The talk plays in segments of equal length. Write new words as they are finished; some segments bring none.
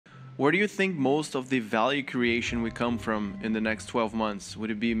Where do you think most of the value creation will come from in the next 12 months?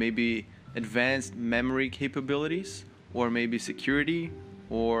 Would it be maybe advanced memory capabilities, or maybe security,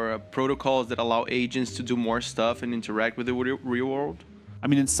 or protocols that allow agents to do more stuff and interact with the real world? I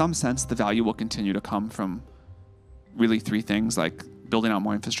mean, in some sense, the value will continue to come from really three things, like building out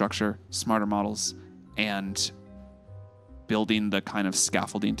more infrastructure, smarter models, and building the kind of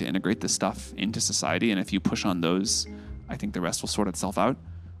scaffolding to integrate this stuff into society. And if you push on those, I think the rest will sort itself out.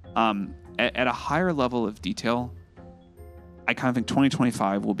 At a higher level of detail, I kind of think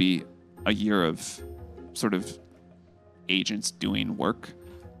 2025 will be a year of sort of agents doing work.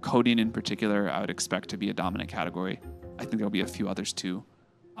 Coding in particular, I would expect to be a dominant category. I think there'll be a few others too.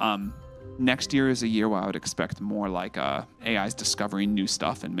 Next year is a year where I would expect more like AIs discovering new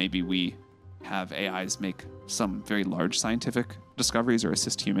stuff, and maybe we have AIs make some very large scientific discoveries or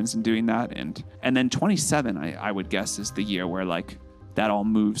assist humans in doing that. And then 27, I would guess, is the year where like that all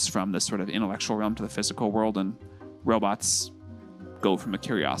moves from the sort of intellectual realm to the physical world, and robots go from a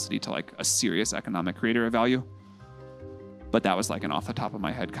curiosity to like a serious economic creator of value. But that was like an off the top of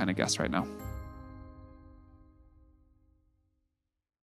my head kind of guess right now.